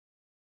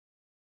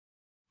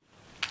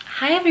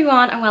Hi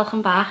everyone and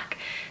welcome back.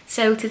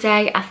 So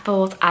today I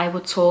thought I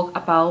would talk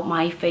about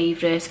my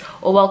favourite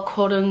or well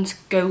current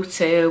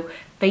go-to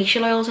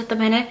facial oils at the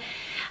minute.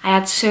 I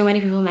had so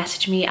many people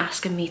message me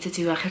asking me to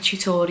do like a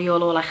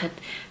tutorial or like a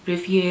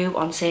review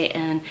on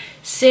certain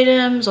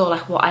serums or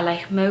like what I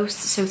like most.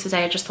 So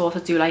today I just thought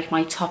I'd do like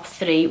my top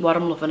 3, what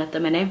I'm loving at the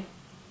minute.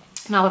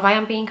 Now if I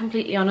am being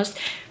completely honest,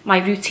 my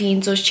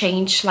routine does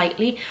change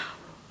slightly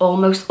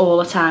almost all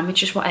the time. It's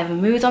just whatever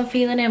mood I'm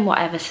feeling in,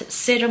 whatever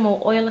serum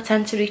or oil I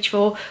tend to reach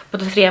for. But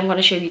the 3 I'm going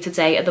to show you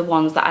today are the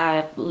ones that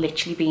I've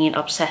literally been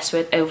obsessed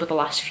with over the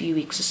last few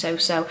weeks or so.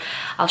 So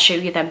I'll show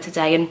you them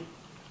today. And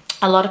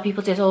a lot of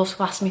people did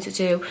also ask me to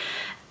do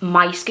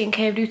my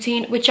skincare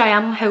routine, which I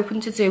am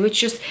hoping to do. It's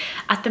just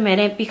at the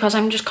minute, because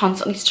I'm just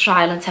constantly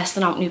trial and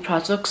testing out new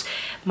products,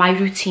 my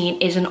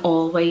routine isn't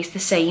always the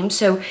same.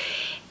 So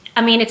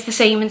I mean, it's the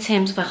same in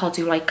terms of like I'll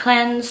do like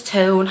cleanse,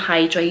 tone,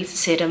 hydrate,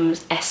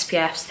 serums,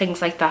 SPFs,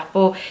 things like that.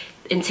 But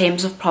in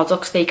terms of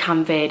products, they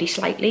can vary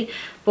slightly.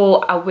 But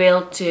I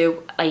will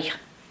do like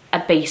a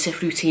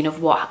basic routine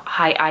of what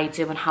I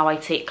do and how I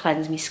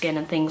cleanse my skin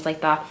and things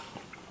like that.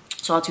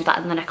 So I'll do that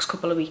in the next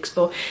couple of weeks.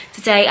 But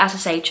today, as I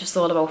say, just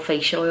all about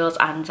facial oils,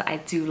 and I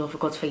do love a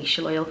good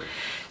facial oil.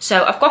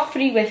 So I've got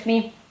 3 with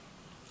me.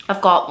 I've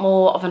got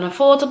more of an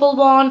affordable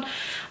one,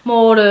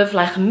 more of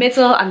like a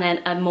middle, and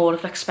then a more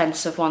of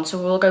expensive one.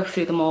 So we'll go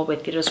through them all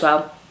with you as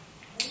well.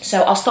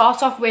 So I'll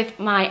start off with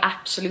my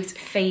absolute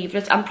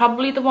favourite, and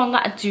probably the one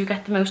that I do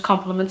get the most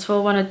compliments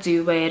for when I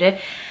do wear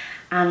it.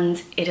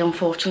 And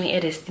unfortunately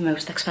it is the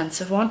most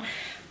expensive one,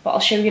 but I'll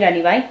show you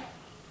anyway.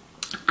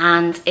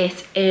 And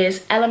it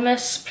is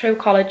Elemis Pro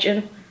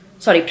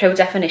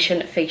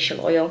Definition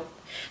Facial Oil.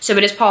 So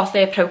it is part of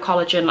their Pro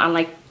Collagen and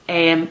like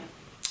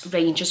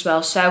range as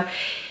well. So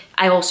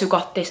I also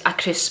got this at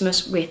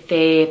Christmas with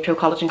the Pro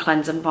Collagen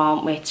Cleansing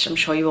Balm, which I'm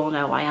sure you all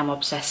know I am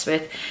obsessed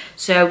with.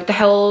 So the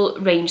whole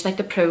range, like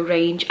the Pro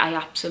range, I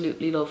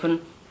absolutely love.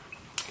 And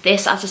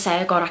this, as I say,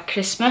 I got at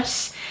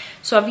Christmas.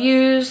 So I've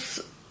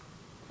used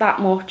that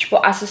much,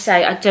 but as I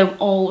say, I don't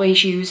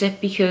always use it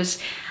because,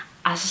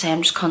 as I say,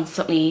 I'm just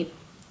constantly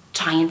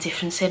trying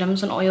different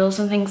serums and oils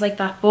and things like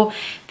that. But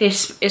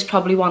this is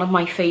probably one of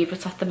my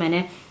favourites at the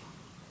minute.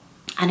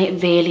 And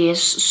it really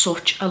is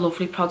such a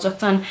lovely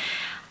product, and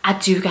I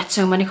do get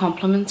so many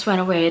compliments when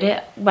I wear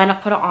it. When I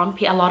put it on,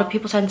 a lot of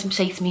people tend to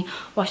say to me,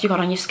 what have you got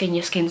on your skin?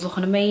 Your skin's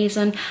looking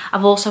amazing.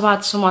 I've also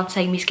had someone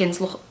say my skin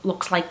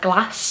looks like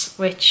glass,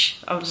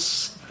 which I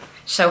was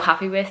so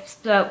happy with.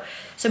 So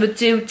I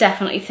do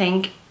definitely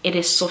think it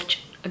is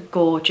such a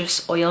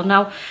gorgeous oil.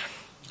 Now,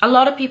 a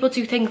lot of people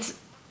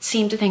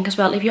seem to think as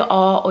well, if you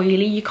are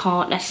oily, you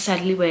can't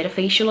necessarily wear a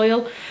facial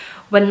oil.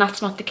 When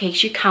that's not the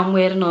case, you can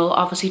wear an oil,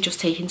 obviously just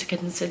take into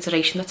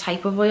consideration the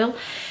type of oil.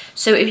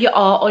 So if you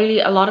are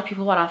oily, a lot of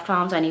people, what I've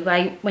found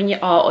anyway, when you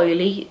are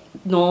oily,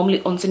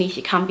 normally underneath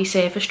you can be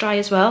surface dry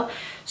as well.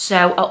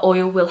 So an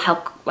oil will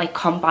help like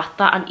combat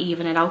that and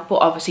even it out, but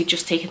obviously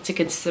just take into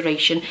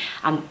consideration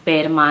and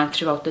bear in mind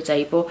throughout the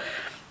day. But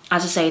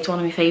as I say, it's one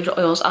of my favourite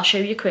oils. I'll show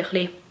you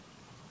quickly.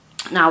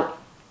 Now,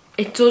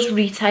 it does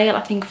retail,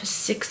 I think, for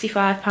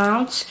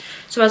 £65.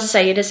 So as I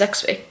say,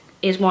 it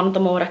is one of the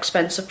more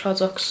expensive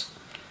products.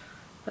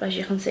 But as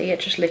you can see, it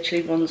just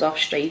literally runs off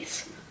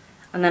straight.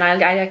 And then I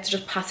like to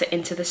just pat it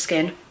into the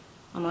skin,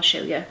 and I'll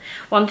show you.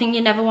 One thing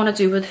you never want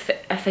to do with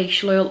a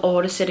facial oil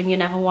or a serum, you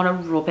never want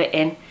to rub it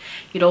in.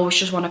 You'd always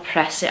just want to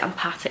press it and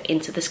pat it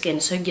into the skin,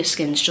 so your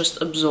skin's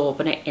just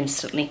absorbing it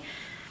instantly.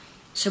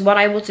 So what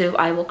I will do,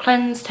 I will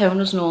cleanse,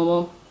 tone as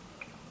normal.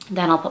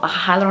 Then I'll put a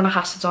hyaluronic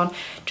acid on,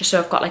 just so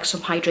I've got like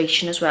some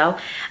hydration as well.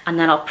 And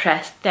then I'll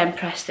press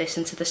this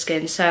into the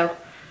skin. So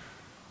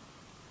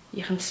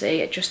you can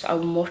see it just how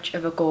much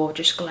of a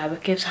gorgeous glow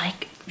it gives.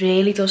 Like,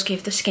 really does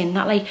give the skin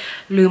that like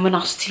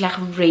luminosity,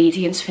 like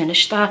radiance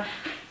finish that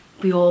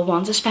we all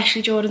want,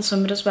 especially during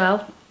summer as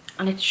well.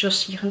 And it's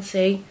just, you can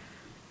see,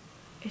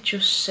 it's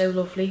just so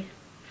lovely.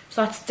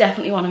 So that's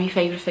definitely one of my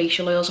favourite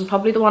facial oils, and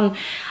probably the one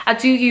I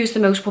do use the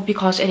most, but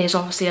because it is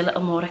obviously a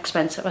little more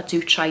expensive, I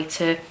do try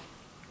to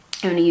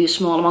only use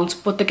small amounts.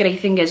 But the great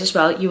thing is as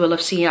well, you will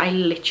have seen I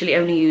literally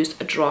only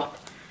used a drop.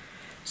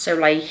 So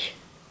like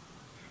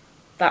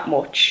that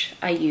much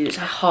I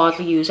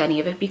hardly use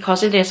any of it,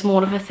 because it is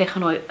more of a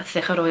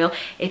thicker oil.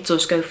 It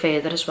does go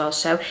further as well,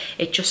 so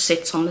it just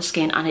sits on the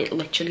skin and it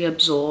literally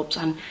absorbs.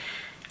 And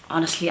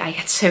honestly, I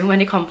get so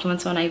many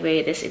compliments when I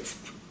wear this. It's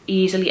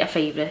easily a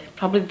favourite,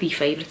 probably the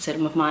favourite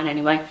serum of mine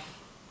anyway.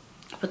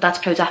 But that's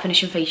Pro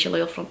Definition Facial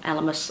Oil from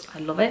Elemis. I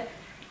love it.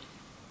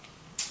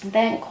 And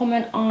then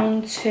coming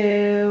on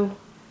to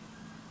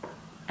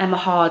Emma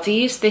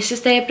Hardy's, this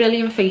is their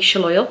Brilliant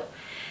Facial Oil.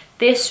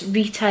 This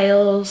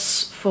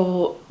retails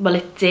for, well,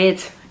 it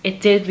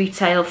did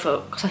retail for,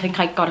 because I think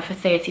I got it for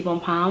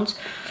 £31.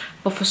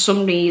 But for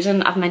some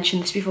reason, I've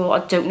mentioned this before,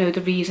 I don't know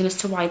the reason as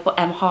to why, but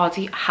Emma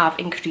Hardy have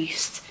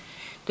increased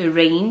the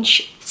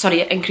range,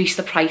 increased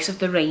the price of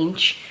the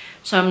range.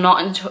 So I'm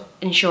not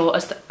unsure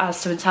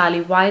as to entirely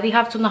why they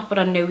have done that, but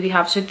I know they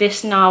have. So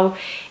this now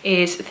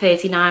is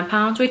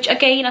 £39, which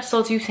again I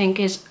still do think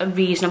is a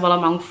reasonable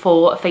amount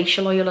for a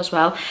facial oil as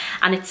well.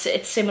 And it's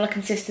similar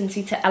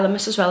consistency to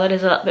Elemis as well. It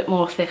is a little bit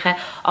more thicker,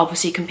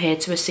 obviously,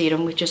 compared to a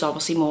serum, which is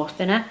obviously more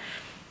thinner.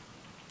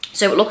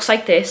 So it looks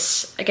like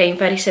this. Again,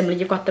 very similar.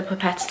 You've got the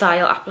pipette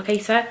style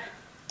applicator.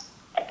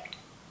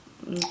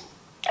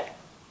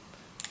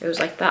 Goes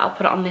like that. I'll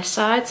put it on this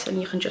side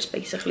and you can just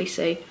basically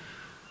see,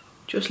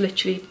 just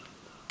literally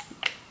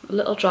a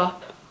little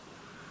drop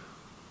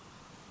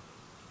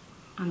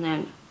and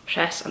then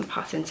press and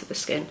pat into the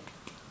skin.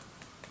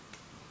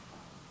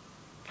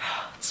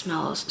 It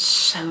smells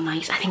so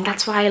nice. I think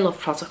that's why I love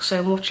products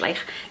so much, like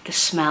the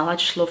smell. I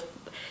just love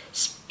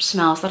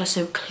smells that are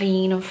so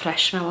clean and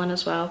fresh smelling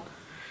as well.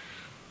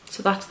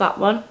 So that's that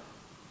one.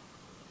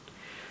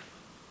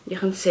 You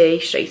can see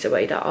straight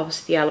away that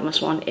obviously the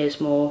Elemis one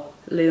is more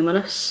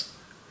luminous,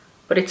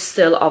 but it's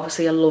still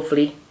obviously a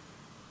lovely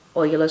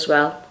oil as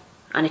well,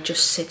 and it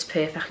just sits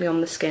perfectly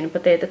on the skin.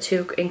 But they're the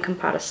two in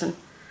comparison.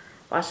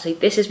 But as I say,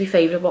 this is my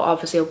favourite, but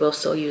obviously I will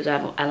still use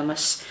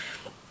Elemis.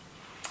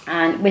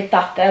 And with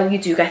that though, you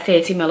do get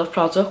 30ml of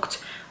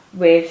product.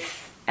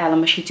 With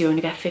Elemis you do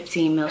only get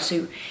 15ml,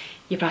 so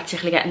you're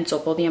practically getting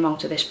double the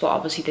amount of this, but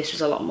obviously this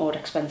is a lot more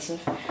expensive,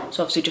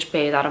 so obviously just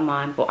bear that in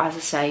mind. But as I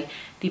say,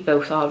 they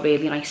both are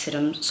really nice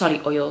serums,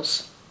 sorry,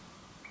 oils.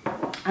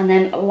 And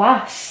then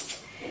last,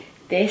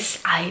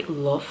 this I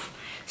love.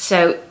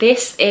 So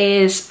this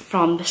is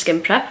from the Skin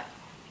Prep,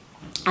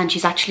 and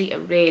she's actually a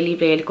really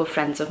good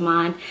friend of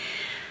mine.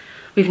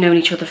 We've known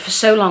each other for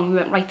so long. We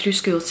went right through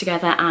school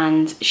together,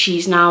 and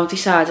she's now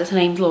decided, her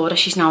name's Laura,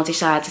 she's now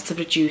decided to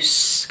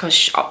produce,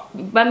 because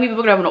when we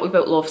were growing up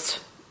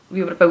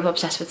we were both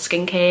obsessed with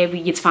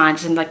skincare. You'd find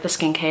us in like the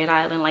skincare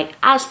aisle in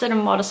like Asda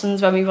and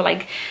Morrison's when we were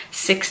like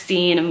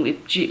 16, and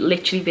we'd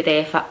literally be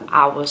there for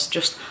hours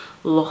just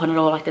looking at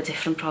all like the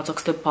different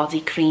products, the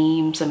body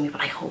creams, and we were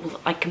like all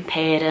like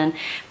comparing.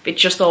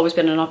 It's just always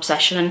been an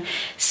obsession. And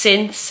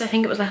since I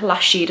think it was like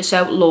last year or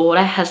so,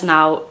 Laura has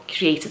now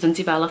created and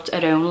developed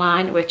her own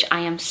line, which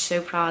I am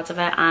so proud of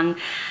her, and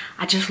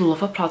I just love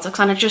her products.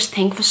 And I just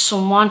think for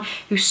someone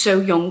who's so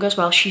young as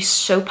well, she's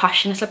so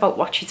passionate about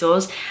what she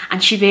does,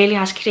 and she really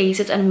has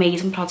created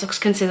amazing products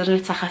considering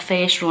it's like her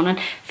first run and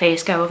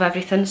first go of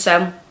everything.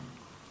 So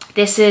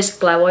this is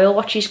Glow Oil,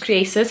 what she's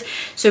created.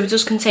 So it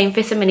does contain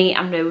vitamin E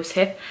and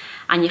rosehip,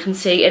 and you can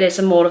see it is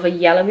a more of a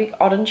yellowy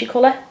orangey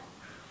colour,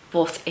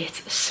 but it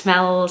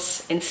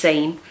smells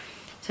insane.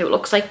 So it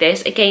looks like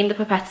this. Again, the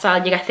pipette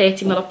style, you get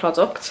 30ml of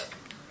product.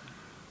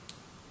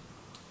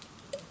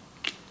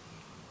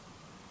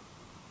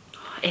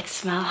 It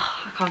smells,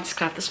 I can't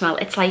describe the smell.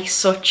 It's like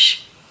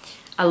such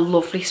a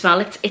lovely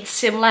smell. It's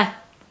similar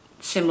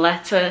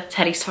to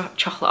Terry's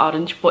chocolate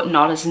orange, but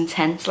not as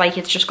intense. Like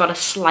it's just got a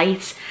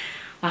slight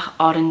like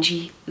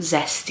orangey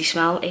zesty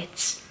smell.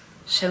 It's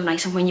so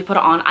nice, and when you put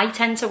it on, I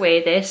tend to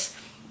wear this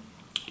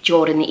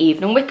during the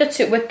evening. With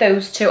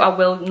those two, I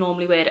will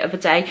normally wear it every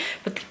day,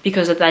 but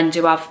because I then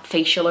do have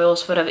facial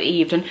oils for every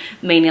evening,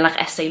 mainly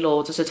like Estee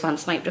Lauder's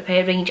Advanced Night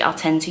Repair range, I'll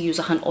tend to use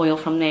like an oil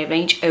from their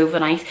range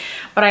overnight.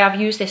 But I have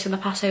used this in the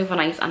past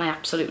overnight, and I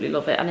absolutely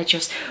love it. And it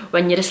just,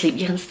 when you're asleep,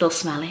 you can still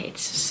smell it.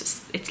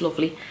 It's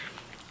lovely.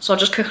 So I'll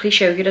just quickly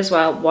show you as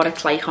well what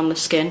it's like on the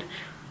skin.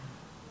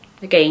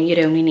 Again, you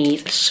only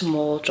need a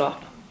small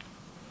drop,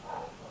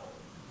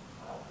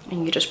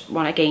 and you just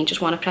want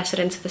to press it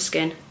into the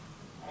skin.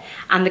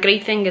 And the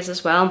great thing is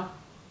as well,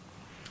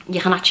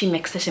 you can actually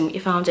mix this in with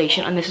your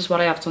foundation, and this is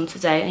what I have done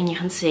today, and you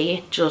can see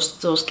it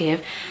just does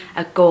give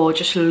a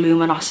gorgeous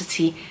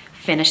luminosity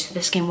finish to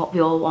the skin, what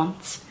we all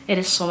want. It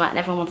is summer and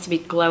everyone wants to be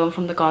glowing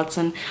from the gods,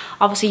 and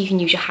obviously you can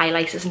use your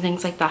highlighters and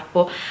things like that,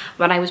 but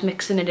when I was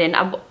mixing it in,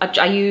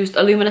 I used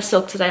a Luminous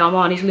Silk today,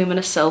 Armani's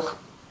Luminous Silk,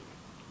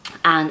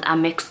 and I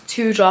mixed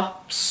 2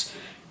 drops,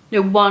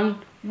 no,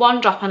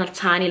 one drop and a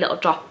tiny little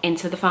drop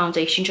into the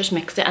foundation, just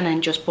mixed it and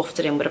then just buffed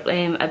it in with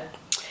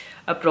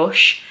a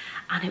brush,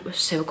 and it was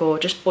so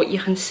gorgeous. But you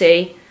can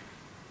see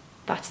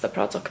that's the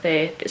product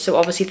there. So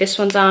obviously this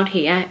one down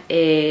here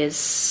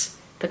is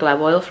the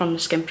Glow Oil from the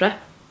Skin Prep.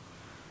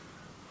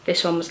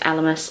 This one was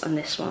Elemis, and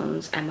this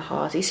one's Emma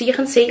Hardy. So you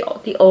can see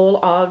they all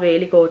are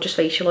really gorgeous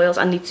facial oils,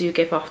 and they do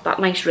give off that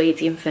nice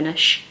radiant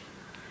finish.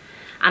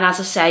 And as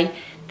I say,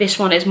 this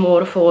one is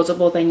more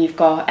affordable than you've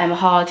got Emma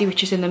Hardy,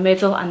 which is in the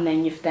middle, and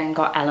then you've then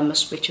got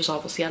Elemis, which is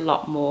obviously a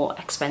lot more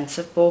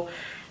expensive. But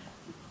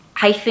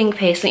I think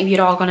personally, if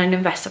you are going to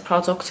invest in a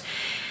product,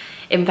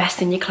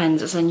 invest in your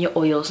cleansers and your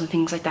oils and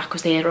things like that,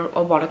 because they are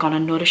what are going to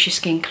nourish your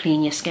skin,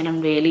 clean your skin,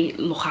 and really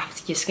look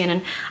after your skin.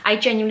 And I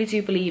genuinely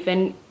do believe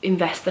in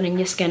investing in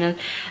your skin, and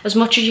as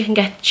much as you can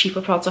get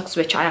cheaper products,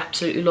 which I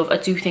absolutely love, I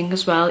do think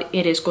as well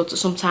it is good to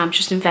sometimes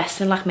just invest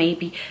in like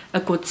maybe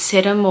a good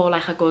serum or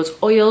like a good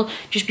oil,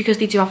 just because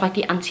they do have like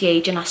the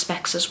anti-aging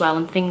aspects as well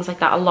and things like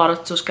that. A lot of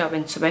it does go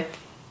into it.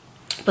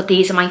 But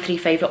these are my 3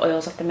 favourite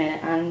oils at the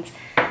minute, and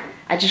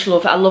I just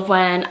love it. I love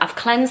when I've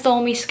cleansed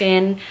all my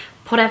skin,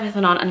 put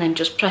everything on, and then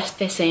just press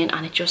this in,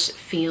 and it just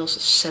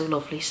feels so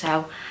lovely.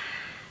 So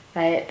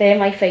They're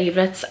my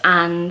favourites,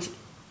 and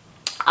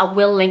I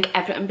will link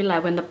everything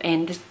below in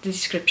the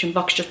description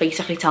box, just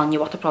basically telling you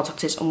what the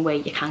product is and where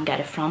you can get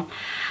it from.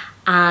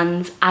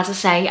 And as I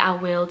say, I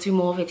will do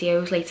more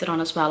videos later on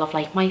as well of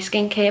like my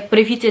skincare, but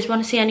if you did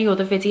want to see any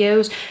other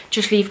videos,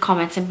 just leave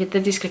comments in the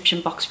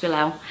description box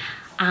below,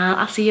 and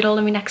I'll see you all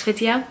in my next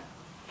video.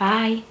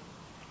 Bye.